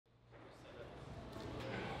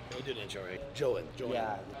We do the intro, right? Joan.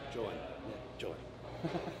 Yeah. Joan.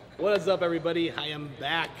 What is up, everybody? I am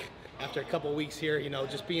back after a couple weeks here. You know,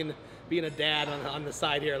 just being a dad on the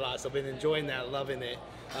side here a lot. So I've been enjoying that, loving it.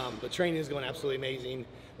 But training is going absolutely amazing.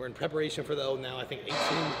 We're in preparation for the O now. I think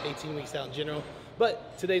 18 weeks out in general.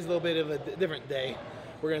 But today's a little bit of a different day.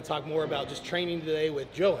 We're going to talk more about just training today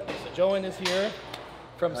with Joan. So Joan is here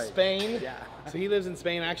from Spain. Yeah. So he lives in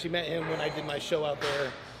Spain. I actually met him when I did my show out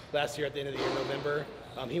there last year at the end of the year, November.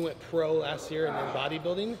 He went pro last year in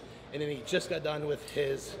bodybuilding, and then he just got done with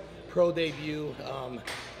his pro debut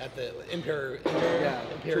at the Imperial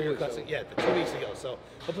Classic. Yeah, 2 weeks ago. So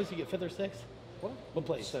what place did you get, 5th or 6th? What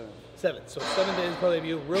place? 7. 7. So 7 days pro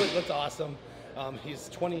debut. Really looked awesome. He's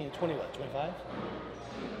 25?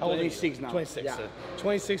 How old 26 now. 26. Yeah. So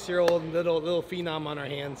 26-year-old little phenom on our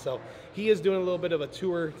hands. So he is doing a little bit of a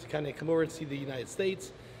tour to kind of come over and see the United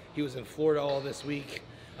States. He was in Florida all this week.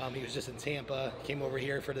 He was just in Tampa, came over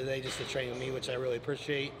here for today just to train with me, which I really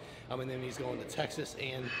appreciate. And then he's going to Texas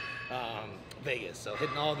and Vegas. So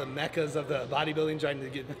hitting all the meccas of the bodybuilding, trying to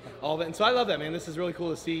get all of it. And so I love that, man. This is really cool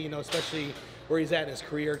to see, you know, especially where he's at in his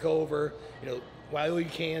career. Go over, you know, while you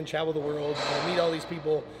can, travel the world, you know, meet all these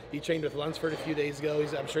people. He trained with Lunsford a few days ago.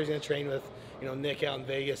 I'm sure he's going to train with, you know, Nick out in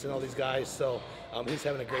Vegas and all these guys. So he's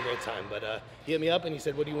having a great time. But he hit me up and he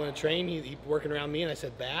said, what do you want to train? He working around me, and I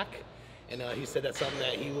said, back. And he said that's something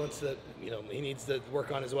that he wants to, you know, he needs to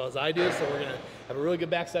work on as well as I do. So we're going to have a really good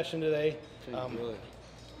back session today.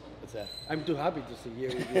 What's that? I'm too happy to see you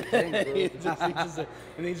with your thing, bro.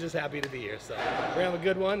 And he's just happy to be here. So we're going to have a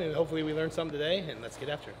good one, and hopefully we learn something today, and let's get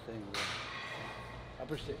after it. I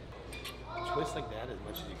appreciate it. Twist like that as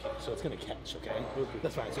much as you can, so it's going to catch, okay?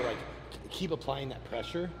 That's fine. So, like, keep applying that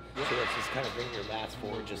pressure, so let's just kind of bring your lats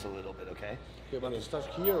forward just a little bit, okay? Okay, but it starts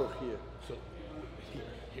here or here? So, here.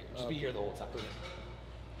 Just be here the whole time.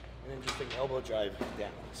 And then just take elbow drive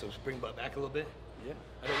down. So just bring butt back a little bit. Yeah.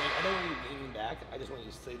 I don't want you leaning back. I just want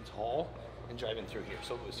you to stay tall and driving through here.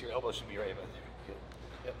 So your elbow should be right about there. Good.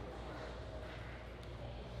 Yep.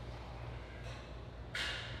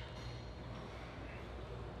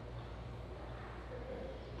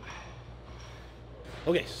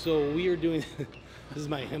 Okay, so we are doing, this is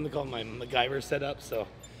I'm gonna call it my MacGyver setup. So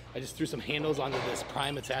I just threw some handles onto this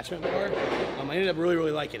prime attachment bar. I ended up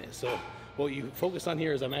really liking it. So what you focus on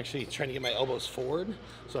here is I'm actually trying to get my elbows forward.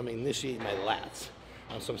 So I'm initiating my lats.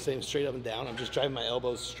 So I'm staying straight up and down. I'm just driving my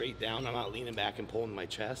elbows straight down. I'm not leaning back and pulling my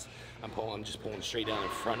chest. I'm just pulling straight down in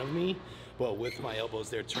front of me, but with my elbows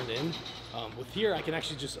there turned in. With here, I can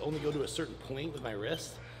actually just only go to a certain point with my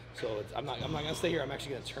wrist. So I'm not gonna stay here. I'm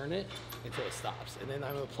actually gonna turn it until it stops. And then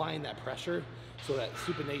I'm applying that pressure, so that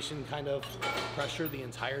supination kind of pressure the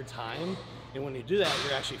entire time. And when you do that,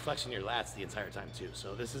 you're actually flexing your lats the entire time too.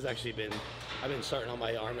 So this has actually been, I've been starting on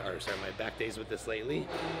my my back days with this lately,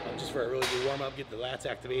 just for a really good warm up, get the lats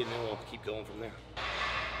activated, and then we'll keep going from there.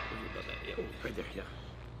 Yeah, right there, yeah.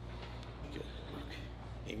 Good.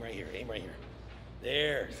 Okay. Aim right here, aim right here.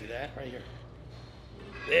 There, see that? Right here.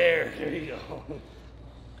 There you go.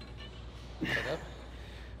 Head up.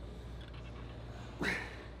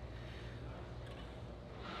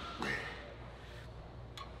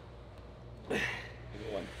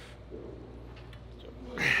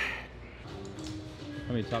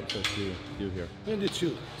 How many top sets do you do here? I'm gonna do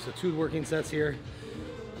 2. So 2 working sets here.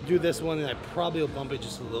 Do this one, and I probably will bump it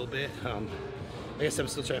just a little bit. I guess I'm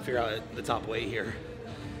still trying to figure out the top weight here.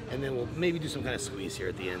 And then we'll maybe do some kind of squeeze here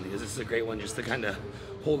at the end, because this is a great one just to kind of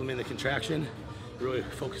hold them in the contraction. Really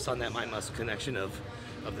focus on that mind-muscle connection of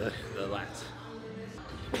the lats.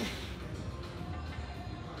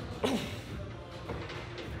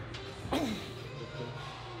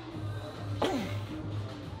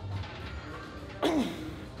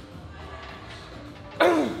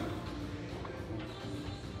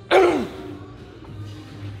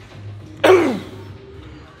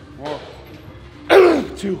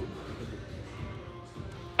 Two.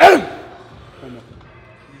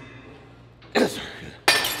 Yes, sir.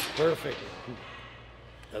 Perfect.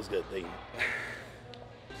 That was good. Thank you.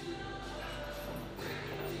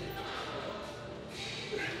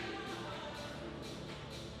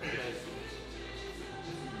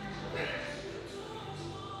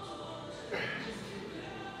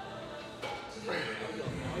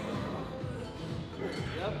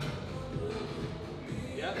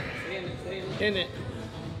 Yep. Stand it.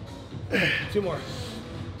 2 more.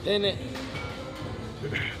 Stand it.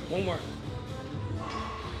 1 more.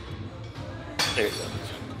 There you go.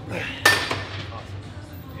 Awesome.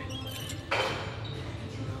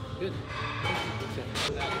 Good.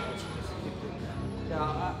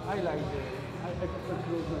 Yeah, I like it. I prefer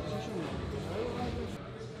close position.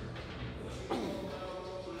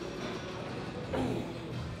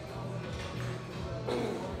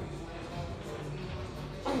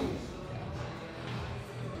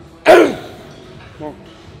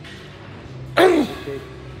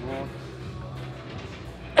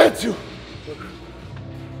 2.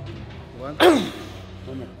 One.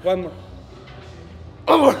 One more. One more.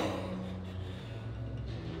 One more.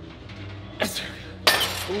 Yes, sir.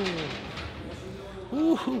 Ooh.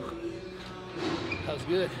 Ooh. That was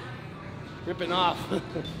good. Ripping off.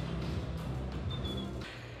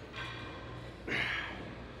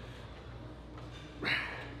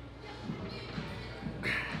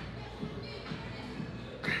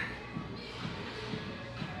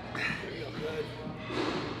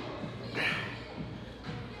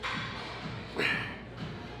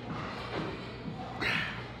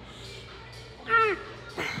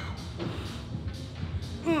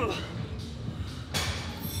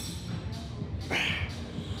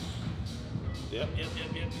 Yep.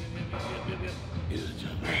 Good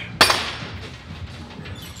job.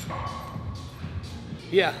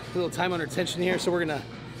 Yeah, a little time under tension here, so we're gonna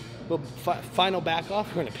final back off.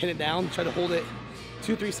 We're gonna pin it down, try to hold it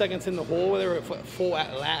 2-3 seconds in the hole where we're at full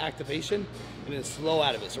lat activation, and then slow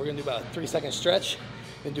out of it. So we're gonna do about a 3-second stretch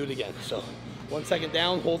and do it again. So 1 second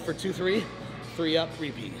down, hold for 2, 3, 3 up,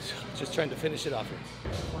 repeat. So just trying to finish it off here.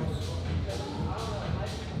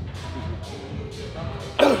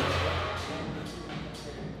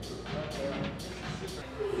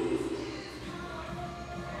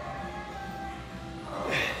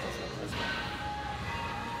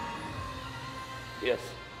 Yes.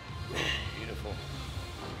 Beautiful.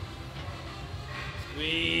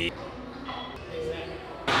 Sweet.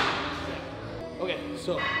 Okay,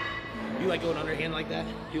 so you like going underhand like that?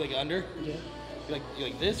 You like it under? Yeah. You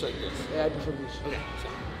like this or like this? Yeah, I prefer this. Okay. So,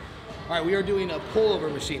 all right, we are doing a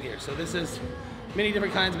pullover machine here. So this is many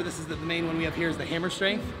different kinds, but this is the main one we have here is the hammer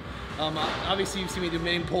strength. Obviously, you've seen me do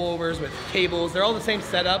many pullovers with cables. They're all the same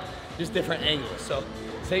setup, just different angles. So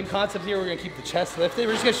same concept here. We're gonna keep the chest lifted.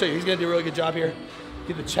 We're just gonna show you. He's gonna do a really good job here.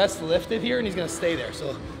 Get the chest lifted here, and he's gonna stay there.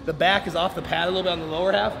 So the back is off the pad a little bit on the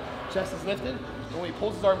lower half. Chest is lifted. And when he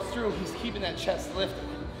pulls his arms through, he's keeping that chest lifted.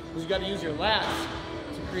 Because you gotta use your lats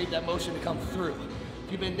to create that motion to come through.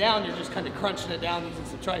 If you've been down, you're just kind of crunching it down, using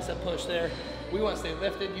some tricep push there. We want to stay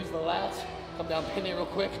lifted, use the lats, come down, pin it real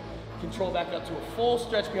quick, control back up to a full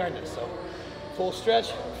stretch behind us. So full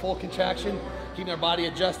stretch, full contraction, keeping our body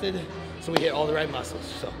adjusted so we hit all the right muscles.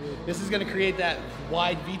 So this is going to create that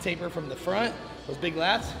wide V taper from the front, those big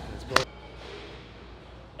lats. Let's go.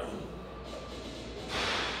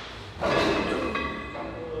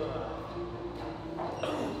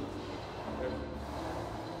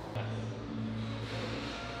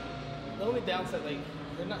 The only downside, like,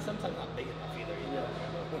 they're not sometimes not big enough either. Yeah.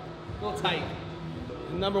 A little tight.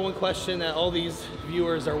 The number one question that all these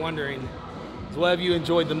viewers are wondering is, what have you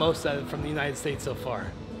enjoyed the most out of, from the United States so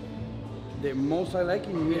far? The most I like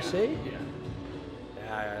in USA?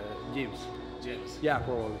 Yeah. Gyms. Gyms. Yeah,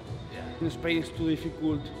 probably. Yeah. In Spain it's too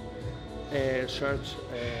difficult search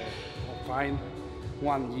or find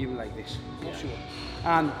one gym like this. For sure.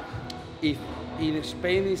 And if in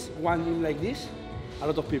Spain is one gym like this, a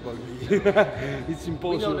lot of people. It's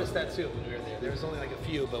impossible. We noticed that too when we were there. There was only like a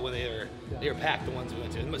few, but when they were packed, the ones we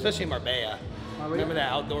went to, especially in Marbella. Remember that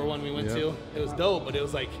outdoor one we went to? It was dope, but it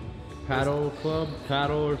was like paddle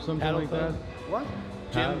or something paddle like club. that.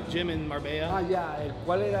 What? Gym in Marbella. Yeah.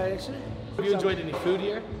 ¿Cuál era ese? Have you enjoyed any food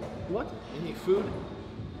here? What? Any food?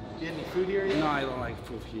 Do you have any food here yet? No, I don't like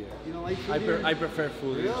food here. You don't like food here? I prefer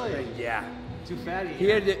food in Really? Spain. Yeah. Too fatty.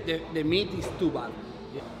 Here the meat is too bad.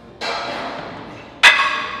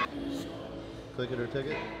 Click it or take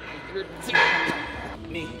it.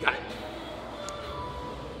 Me, got it.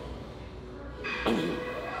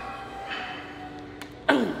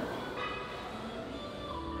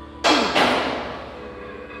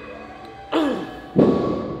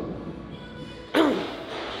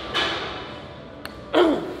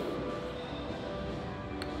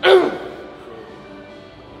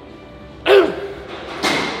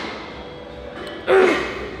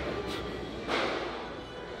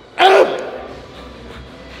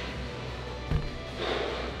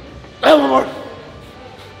 One more.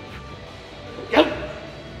 Yep.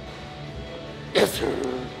 Yes, sir.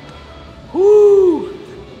 Whoo.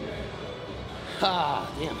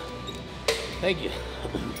 Ah, damn. Thank you.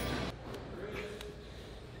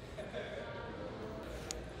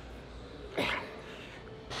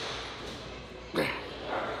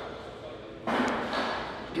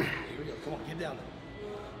 Here we go. Come on, get down.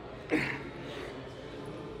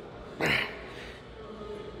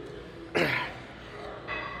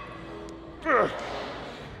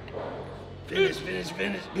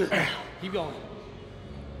 Finish. Good. Keep going.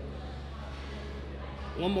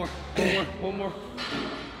 One more.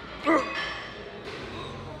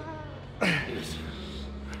 Yes.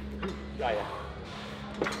 Got ya.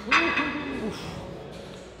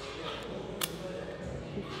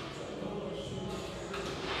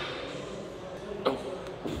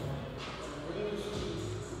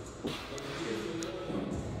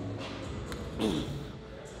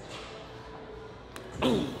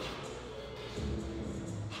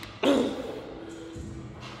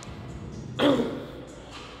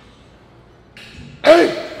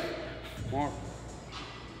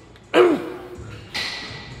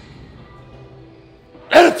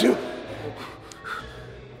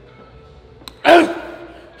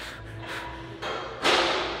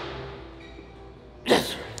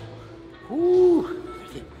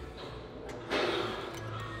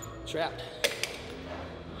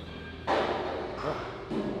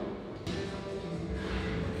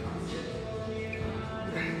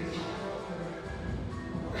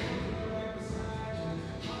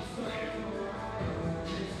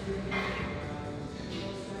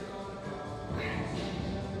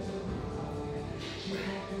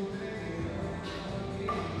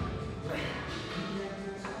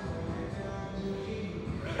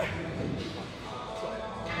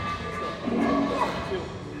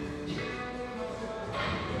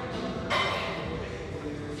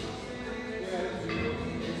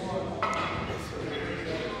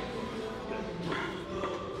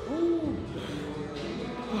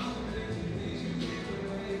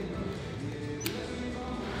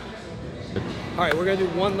 All right, we're gonna do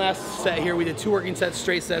one last set here. We did 2 working sets,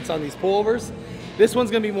 straight sets on these pullovers. This one's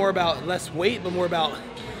gonna be more about less weight, but more about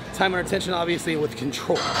time and attention, obviously, with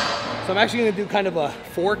control. So I'm actually gonna do kind of a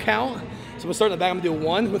 4 count. So I'm gonna start in the back, I'm gonna do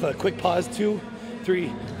 1 with a quick pause, 2,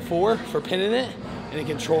 3, 4 for pinning it, and then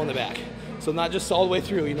control in the back. So not just all the way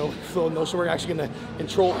through, you know, flow motion, we're actually gonna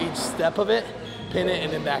control each step of it, pin it,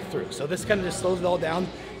 and then back through. So this kind of just slows it all down.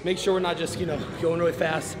 Make sure we're not just, you know, going really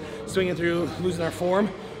fast, swinging through, losing our form.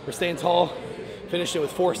 We're staying tall, finish it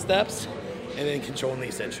with 4 steps, and then controlling the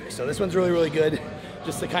eccentric. So this one's really, really good,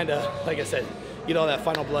 just to kind of, like I said, get all that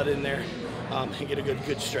final blood in there, and get a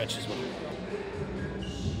good stretch as well.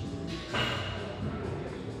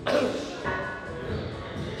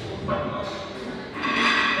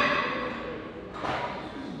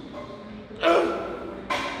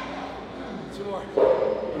 Two more.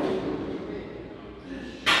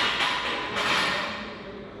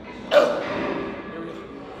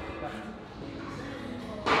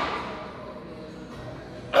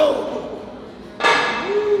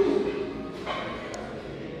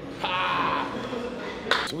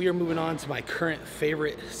 So we are moving on to my current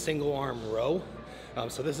favorite single arm row.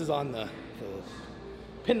 So this is on the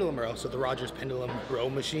pendulum row, so the Rogers pendulum row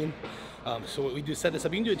machine. So what we do, set this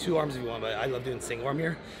up, you can do it 2 arms if you want, but I love doing single arm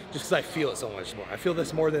here, just because I feel it so much more. I feel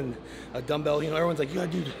this more than a dumbbell. You know, everyone's like, you gotta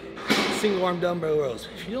do single arm dumbbell rows.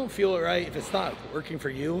 If you don't feel it right, if it's not working for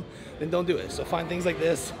you, then don't do it. So find things like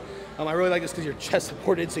this. I really like this because you're chest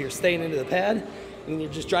supported, so you're staying into the pad, and you're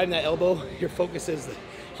just driving that elbow. Your focus is to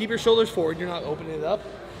keep your shoulders forward, you're not opening it up.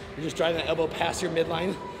 You're just driving that elbow past your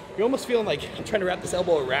midline. You're almost feeling like I'm trying to wrap this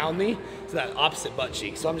elbow around me to that opposite butt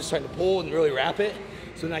cheek. So I'm just trying to pull and really wrap it,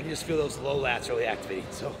 so then I can just feel those low lats really activating.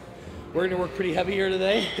 So we're gonna work pretty heavy here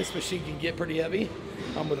today. This machine can get pretty heavy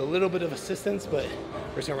with a little bit of assistance, but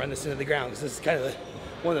we're just gonna run this into the ground, because this is kind of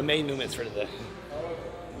one of the main movements for today.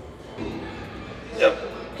 Yep,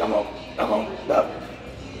 come on, up.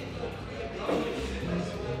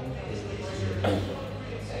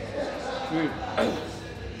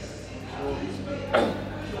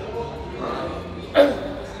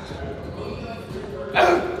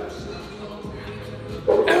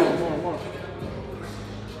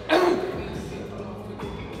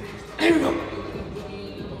 Here we go.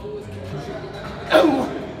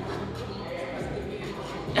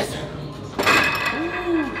 Yes.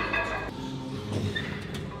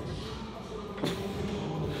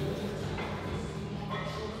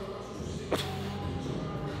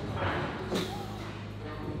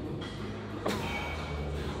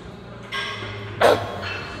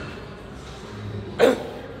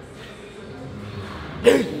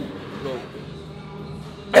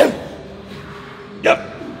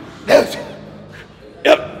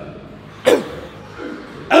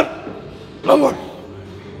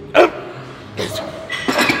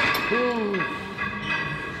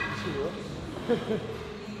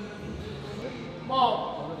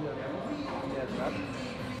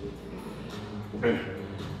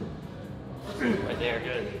 Right there,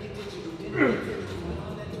 good.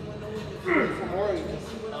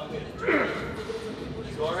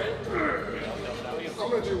 You all right? I'm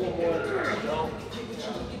gonna do one more. No.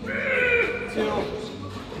 2.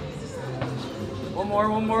 One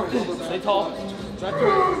more. Stay tall. Right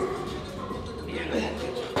through.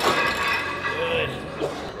 Good.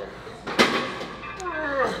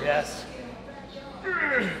 Yes.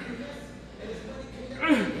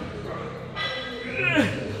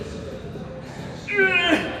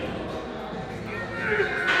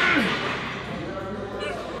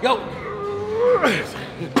 Go.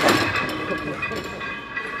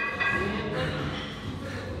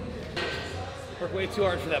 Work way too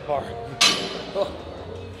hard for that bar. Oh.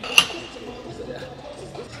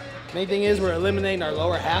 Main thing is we're eliminating our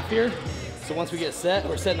lower half here. So once we get set,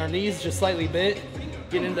 we're setting our knees just slightly bent,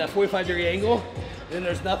 getting into that 45-degree angle, and then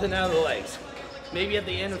there's nothing out of the legs. Maybe at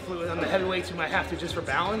the end, if we're on the heavy weights, we might have to just for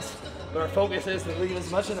balance, but our focus is to leave as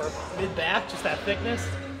much of our mid-back, just that thickness,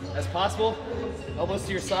 as possible. Elbows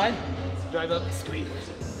to your side, drive up, squeeze.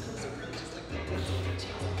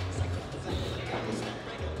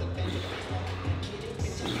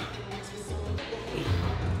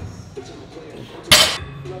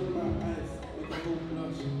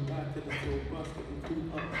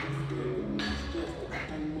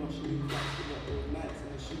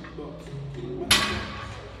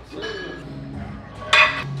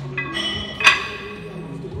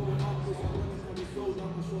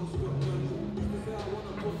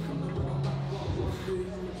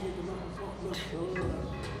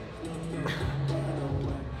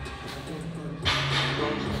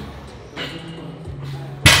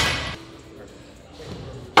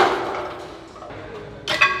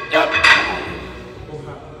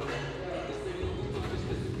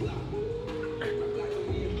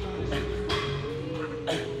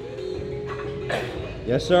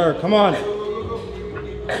 Yes, sir. Come on.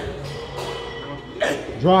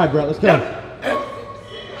 Drive, Brett. Let's go.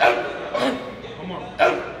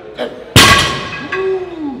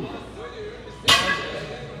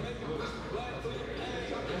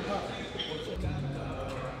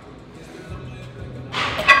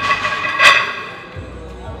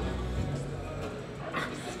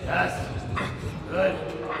 Yes. Good.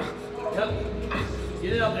 Yep.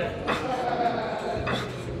 Get it up there.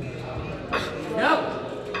 Yep.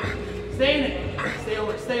 Stay in it. Stay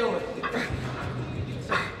over. Stay over.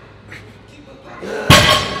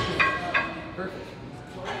 Perfect.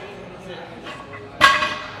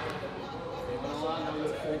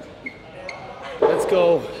 Let's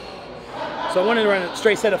go. So I wanted to run a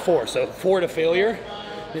straight set of 4. So 4 to failure,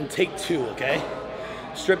 then take 2, okay?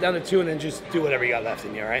 Strip down to 2 and then just do whatever you got left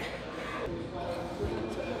in you, all right?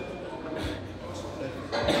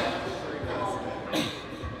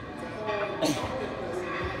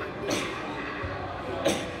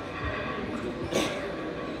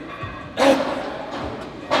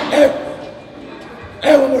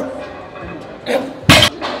 One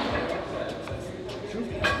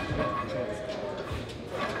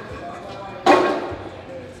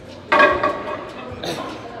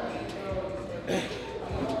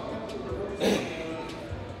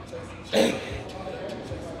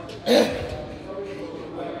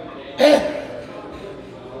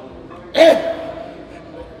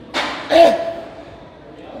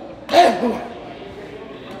more.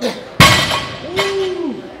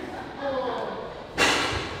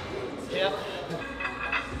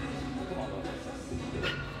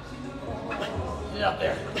 Get up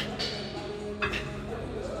there.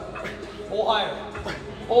 Pull higher.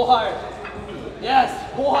 Pull higher.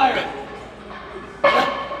 Yes, pull higher.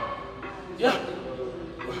 Yep. Yep.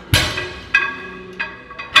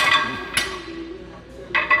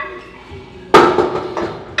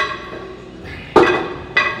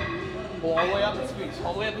 Pull all the way up and squeeze.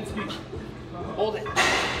 All the way up and squeeze. Hold it.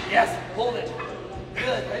 Yes, hold it.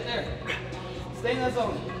 Good, right there. Stay in that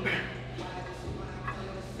zone.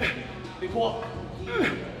 Big pull up.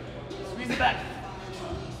 Squeeze it back.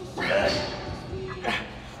 Good.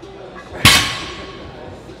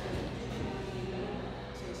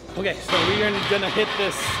 Okay, so we're gonna hit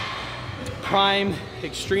this prime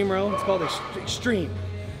extreme row. It's called extreme.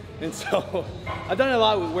 And so I've done it a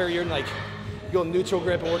lot where you're in like, go neutral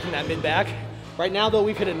grip and working that mid back. Right now though,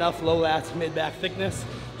 we've hit enough low lats, mid back thickness.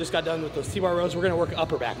 Just got done with those T-bar rows. We're gonna work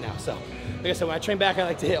upper back now. So like I said, when I train back, I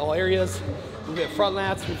like to hit all areas. We've hit front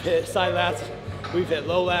lats, we've hit side lats, we've hit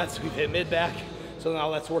low lats, we've hit mid back. So now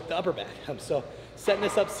let's work the upper back. So setting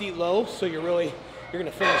this up seat low, so you're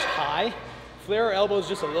gonna finish high. Flare our elbows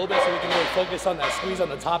just a little bit so we can really focus on that squeeze on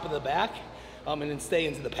the top of the back, and then stay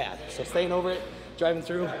into the pad. So staying over it, driving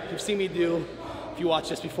through. You've seen me do, if you watched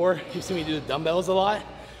this before, you've seen me do the dumbbells a lot,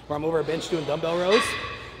 where I'm over a bench doing dumbbell rows.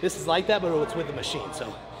 This is like that, but it's with the machine.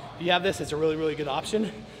 So if you have this, it's a really, really good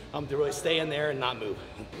option to really stay in there and not move.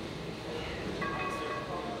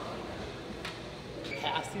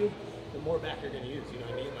 Past you, the more back you're gonna use, you know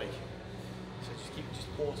what I mean? Like, so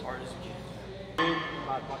just pull as hard as you can.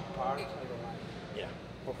 My back part, I don't mind. Yeah.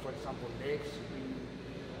 Or for example, legs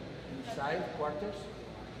inside quarters.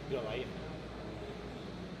 You don't like it?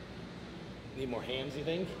 Need more hands, you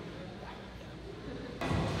think?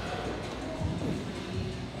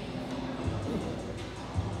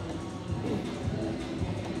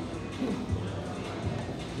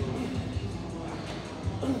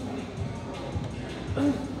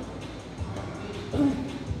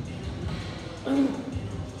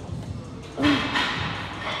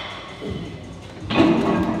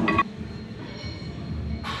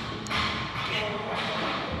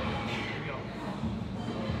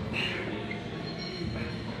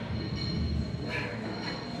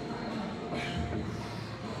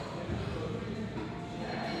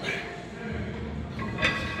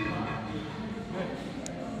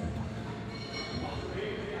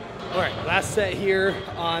 All right, last set here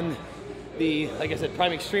on the, like I said,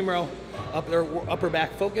 prime extreme row, upper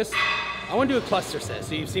back focus. I want to do a cluster set.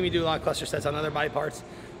 So you've seen me do a lot of cluster sets on other body parts.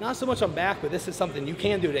 Not so much on back, but this is something you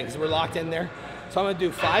can do it in because we're locked in there. So I'm gonna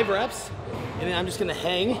do 5 reps, and then I'm just gonna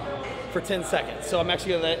hang for 10 seconds. So I'm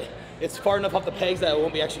actually gonna let, it's far enough off the pegs that it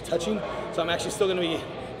won't be actually touching. So I'm actually still gonna be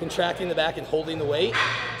contracting the back and holding the weight.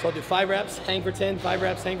 So I'll do 5 reps, hang for 10, 5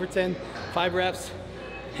 reps, hang for 10, 5 reps,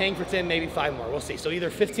 hang for 10, maybe 5 more, we'll see. So either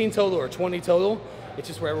 15 total or 20 total. It's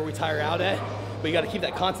just wherever we tire out at. But you gotta keep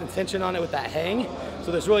that constant tension on it with that hang.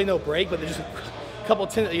 So there's really no break, but there's just a couple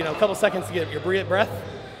seconds to get your breath.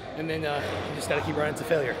 And then you just gotta keep running to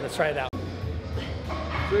failure. Let's try it out.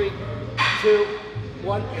 3, 2,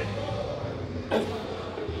 1.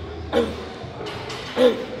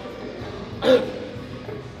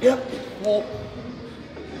 Yep. Hold.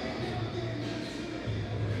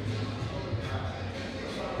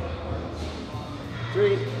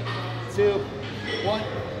 Three, two, one.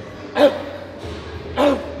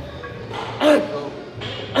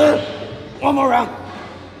 One more round.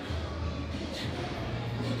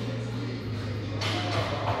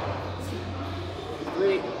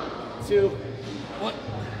 Three, two, one.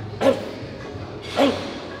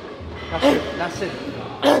 That's it.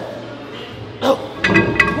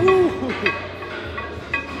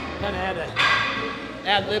 Kind of had to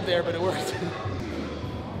ad lib there, but it worked.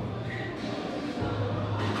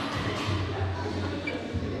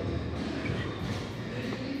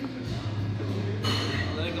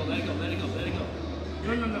 Let it go, let it go, let it go, let it go.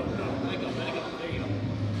 No, no, no, no, let it go, let it go. There you go.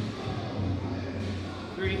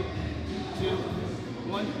 3, 2,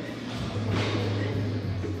 1.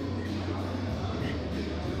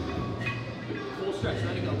 Full stretch,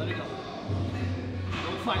 let it go, let it go.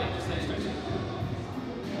 Don't fight it, just let it stretch it.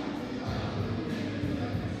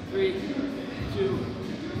 3, 2,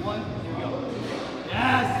 1, here we go.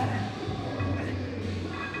 Yes!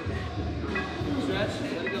 Stretch,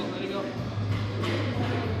 let it go, let it go.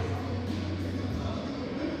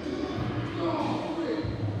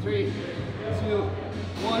 3, 2,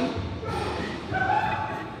 1.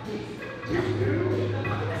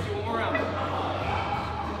 Let's do one more round.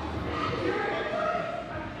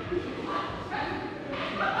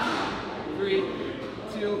 3,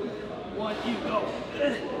 2, 1, you go.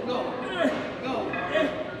 Go. Go.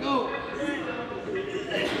 Go.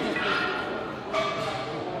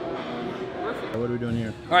 What are we doing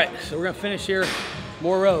here? All right, so we're gonna finish here.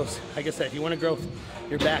 More rows. Like I said, if you want to grow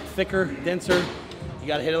your back thicker, denser, you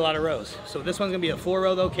gotta hit a lot of rows. So this one's gonna be a floor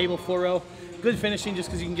row though, cable floor row. Good finishing just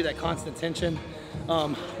because you can get that constant tension.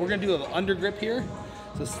 We're gonna do an under grip here.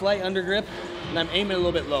 So slight under grip, and I'm aiming a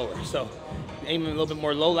little bit lower. So aiming a little bit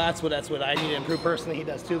more low lats, that's what I need to improve personally. He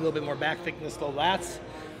does too, a little bit more back thickness, low lats.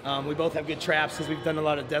 We both have good traps because we've done a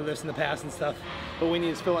lot of deadlifts in the past and stuff, but we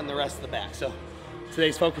need to fill in the rest of the back. So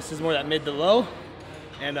today's focus is more that mid to low,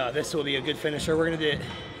 and this will be a good finisher. We're gonna do it.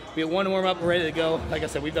 We have one warm up, we're ready to go. Like I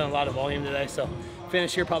said, we've done a lot of volume today, so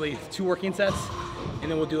finish here probably 2 working sets,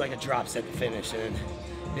 and then we'll do like a drop set to finish, and then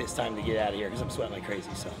it's time to get out of here because I'm sweating like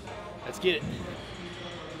crazy. So let's get it.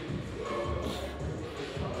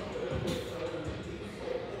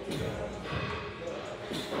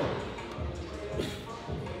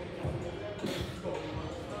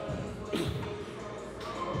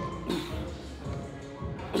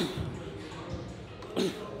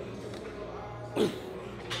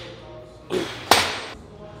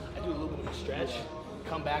 Stretch,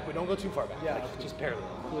 come back, but don't go too far back. Yeah, like, okay. just parallel.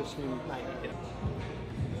 Push me. 90. Yeah.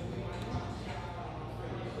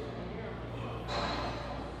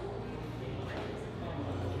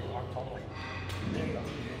 Arms all the way. There you go.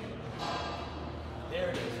 There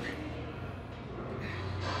it is.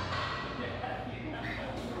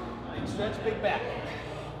 Big stretch, big back.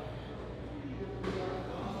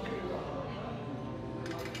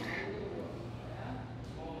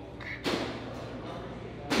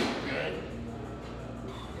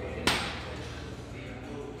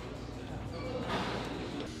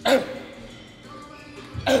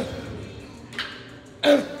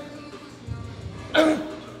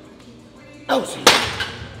 Oh, geez.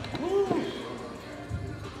 Woo.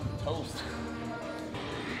 Toast.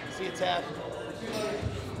 See a tap.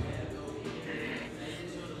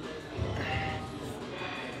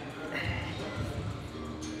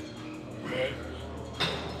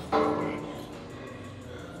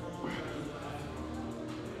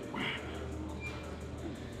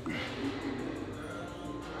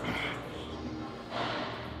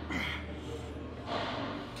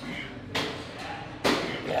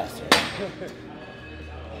 Yes, sir.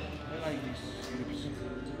 I like this.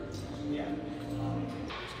 Yeah.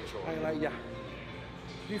 I like, yeah.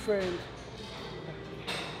 Different.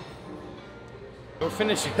 We're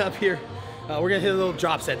finishing up here. We're gonna hit a little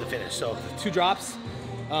drop set to finish. So 2 drops,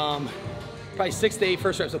 probably 6 to 8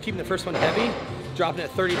 first reps. So keeping the first one heavy, dropping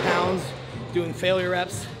at 30 pounds, doing failure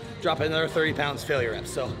reps, dropping another 30 pounds failure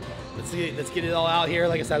reps. So let's get it all out here.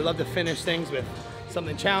 Like I said, I love to finish things with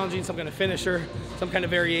something challenging, some kind of finisher, some kind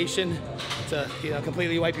of variation to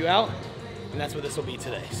completely wipe you out. And that's what this will be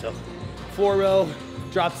today. So 4 row,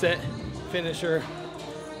 drop set, finisher.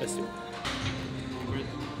 Let's do it.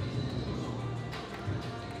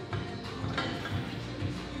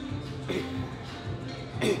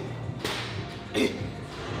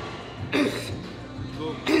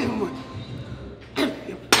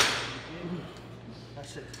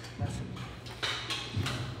 That's it. That's it.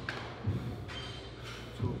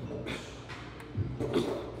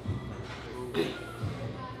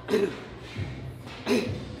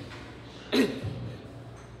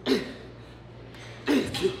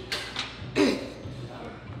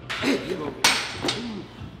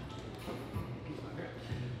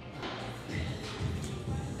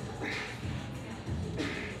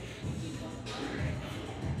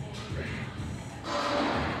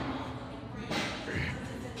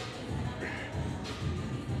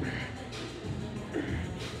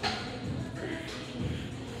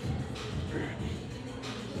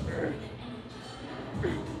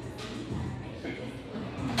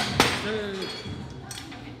 No.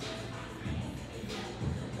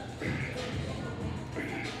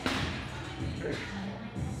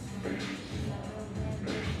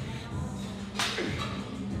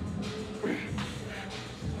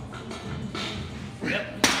 Yep.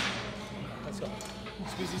 Let's go.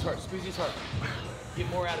 Squeeze these hard. Squeeze these hard. Get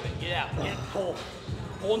more out of it. Get out. Get pull.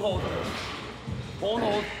 Pull and hold. Pull and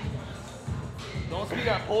hold. Don't speed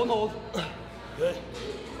up. Pull and hold. Good.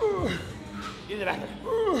 Get it back there.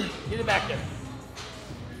 Get it back there.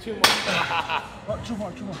 2 more. Two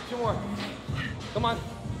more. 2 more. Come on.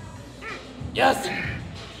 Yes.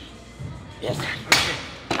 Yes.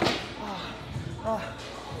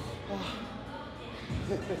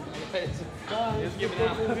 Just give it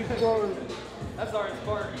out. That's our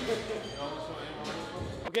part.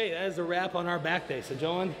 Okay, that is a wrap on our back day. So,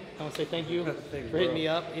 Joan, I want to say thank you for hitting me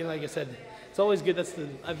up. You know, like I said, it's always good. That's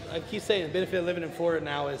I keep saying the benefit of living in Florida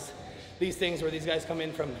now is these things where these guys come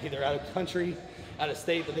in from either out of country, out of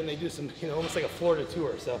state, but then they do some, you know, almost like a Florida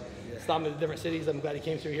tour. So, stop at different cities. I'm glad he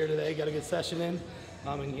came through here today. Got a good session in,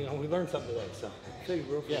 and you know, we learned something today. So, Thank you,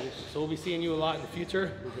 bro, for yeah. this. So we'll be seeing you a lot in the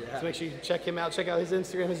future. So make sure you check him out. Check out his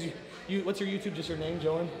Instagram. What's your YouTube? Just your name,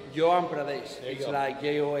 Joan? Joan Pradells. There you It's go. like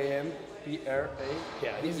Joamprade.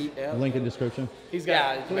 Yeah, he's Link in description. He's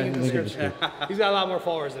got Yeah, link in the link in description. He's got a lot more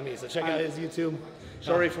followers than me. So check out his YouTube.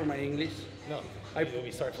 Sorry for my English. No, you'll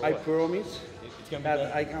be sorry for I what? promise It's gonna be that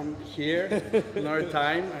better. I come here another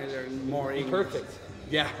time. I learn more English. Perfect.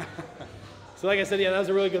 Yeah. So like I said, yeah, that was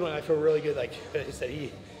a really good one. I feel really good. Like I said,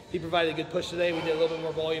 he provided a good push today. We did a little bit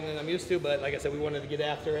more volume than I'm used to, but like I said, we wanted to get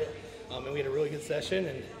after it, and we had a really good session.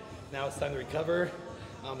 And now it's time to recover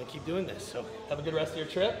and keep doing this. So have a good rest of your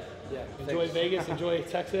trip. Yeah. Enjoy thanks. Vegas. Enjoy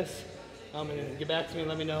Texas. And then get back to me and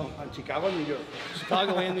let me know. And Chicago, New York.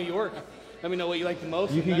 Chicago and New York. Let me know what you like the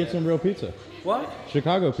most. You can get some real pizza. What?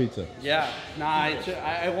 Chicago pizza. Yeah. Nah,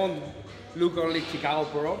 I won't look only Chicago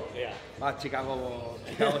Pro. Yeah. But Chicago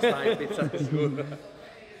style pizza is good.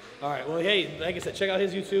 All right, well, hey, like I said, check out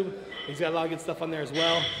his YouTube. He's got a lot of good stuff on there as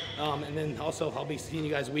well. And then also, I'll be seeing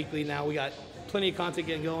you guys weekly now. We got plenty of content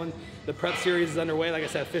getting going. The prep series is underway. Like I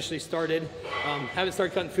said, officially started. Haven't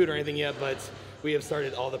started cutting food or anything yet, but we have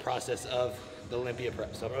started all the process of the Olympia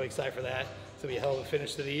prep. So I'm really excited for that. It's gonna be a hell of a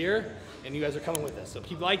finish to the year, and you guys are coming with us. So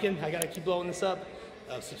keep liking. I gotta keep blowing this up,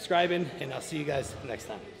 subscribing, and I'll see you guys next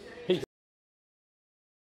time.